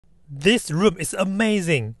This room is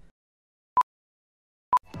amazing!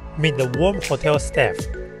 Meet the warm hotel staff.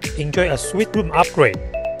 Enjoy a sweet room upgrade.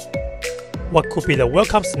 What could be the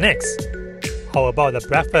welcomes next? How about the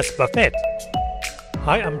breakfast buffet?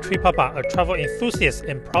 Hi, I'm Tree Papa, a travel enthusiast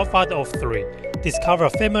and proud father of 3. Discover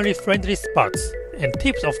family-friendly spots and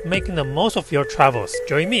tips of making the most of your travels.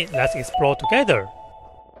 Join me, let's explore together!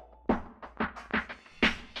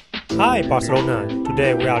 Hi Barcelona!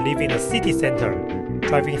 Today we are leaving the city center,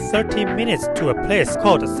 driving 30 minutes to a place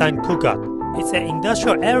called Sant Cugat. It's an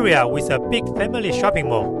industrial area with a big family shopping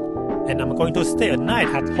mall, and I'm going to stay a night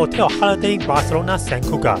at Hotel Holiday Inn Barcelona Sant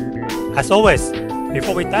Cugat. As always,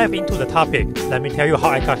 before we dive into the topic, let me tell you how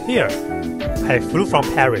I got here. I flew from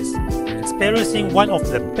Paris, experiencing one of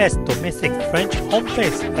the best domestic French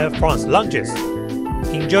home-based Air France lounges,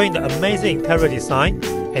 enjoying the amazing interior design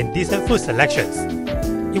and decent food selections.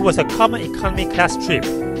 It was a common economy class trip.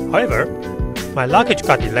 However, my luggage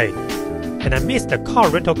got delayed, and I missed the car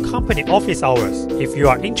rental company office hours. If you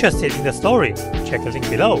are interested in the story, check the link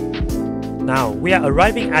below. Now, we are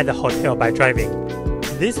arriving at the hotel by driving.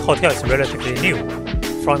 This hotel is relatively new.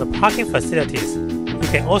 From the parking facilities, you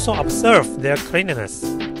can also observe their cleanliness.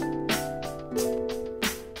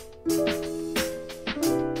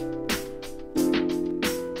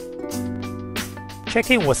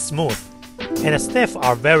 Check-in was smooth, and the staff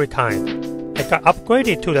are very kind. I got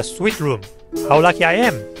upgraded to the suite room. How lucky I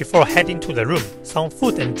am! Before heading to the room, some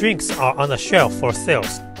food and drinks are on the shelf for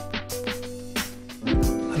sales.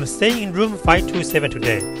 I'm staying in room 527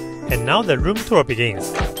 today, and now the room tour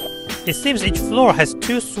begins. It seems each floor has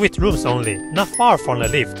 2 suite rooms only, not far from the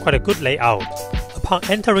lift, quite a good layout. Upon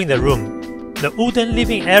entering the room, the wooden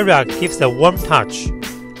living area gives a warm touch.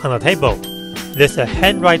 On the table, there's a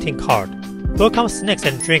handwriting card. Welcome snacks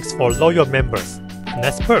and drinks for loyal members.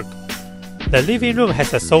 Nice perk. The living room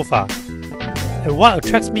has a sofa. And what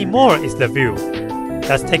attracts me more is the view.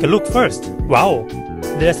 Let's take a look first. Wow!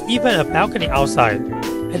 There's even a balcony outside,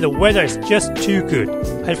 and the weather is just too good.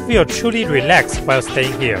 I feel truly relaxed while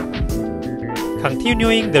staying here.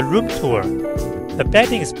 Continuing the room tour. The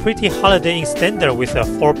bedding is pretty Holiday Inn standard with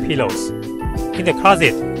 4 pillows. In the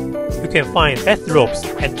closet, you can find bathrobes,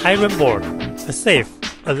 an iron board, a safe,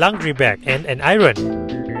 a laundry bag, and an iron.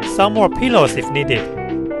 Some more pillows if needed.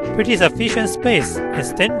 Pretty sufficient space and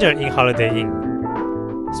standard in Holiday Inn.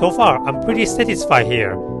 So far, I'm pretty satisfied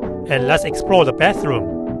here. And let's explore the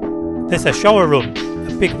bathroom. There's a shower room,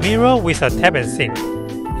 a big mirror with a tap and sink.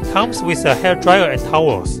 It comes with a hairdryer and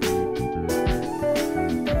towels.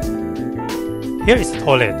 Here is the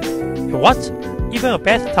toilet. And what? Even a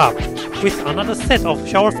bathtub with another set of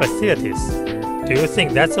shower facilities. Do you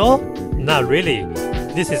think that's all? Not really.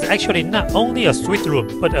 This is actually not only a suite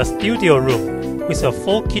room, but a studio room with a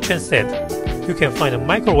full kitchen set. You can find a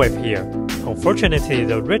microwave here. Unfortunately,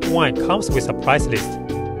 the red wine comes with a price list.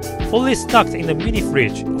 Fully stocked in the mini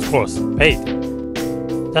fridge, of course, paid.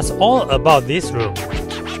 That's all about this room.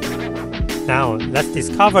 Now, let's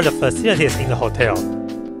discover the facilities in the hotel.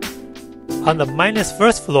 On the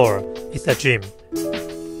 -1st floor is the gym.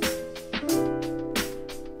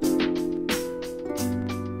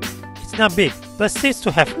 It's not big, but seems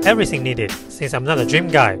to have everything needed. Since I'm not a gym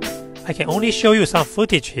guy, I can only show you some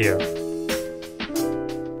footage here.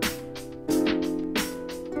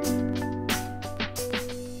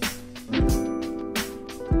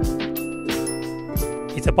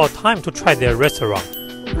 It's about time to try their restaurant.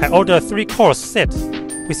 I ordered a 3-course set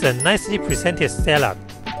with a nicely presented salad,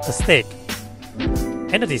 a steak,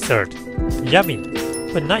 and a dessert. Yummy,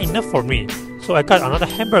 but not enough for me, so I got another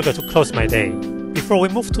hamburger to close my day. Before we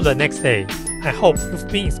move to the next day, I hope you've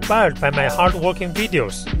been inspired by my hard-working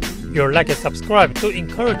videos. Your like and subscribe to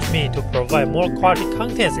encourage me to provide more quality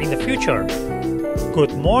contents in the future.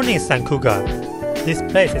 Good morning, Sant Cugat. This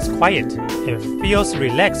place is quiet and feels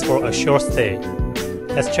relaxed for a short stay.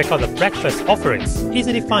 Let's check out the breakfast offerings.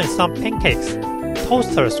 Easily find some pancakes,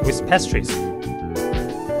 toasters with pastries,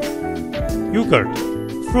 yogurt,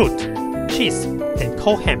 fruit, cheese, and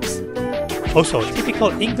cold hams. Also,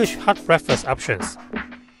 typical English hot breakfast options.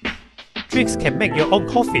 Drinks can make your own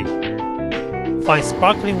coffee. Find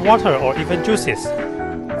sparkling water or even juices.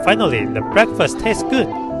 Finally, the breakfast tastes good,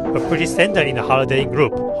 but pretty standard in the Holiday Inn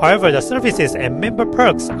group. However, the services and member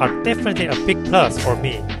perks are definitely a big plus for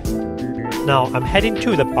me. Now, I'm heading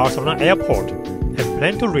to the Barcelona airport and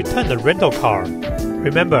plan to return the rental car.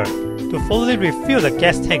 Remember to fully refill the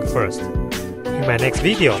gas tank first. In my next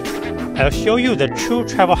video, I'll show you the true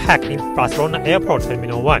travel hack in Barcelona Airport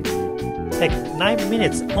Terminal 1. Take 9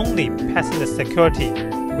 minutes only passing the security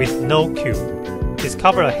with no queue.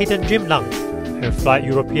 Discover a hidden gym lounge and fly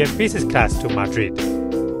European business class to Madrid.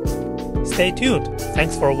 Stay stay tuned.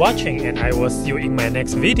 Thanks for watching and I will see you in my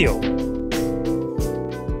next video.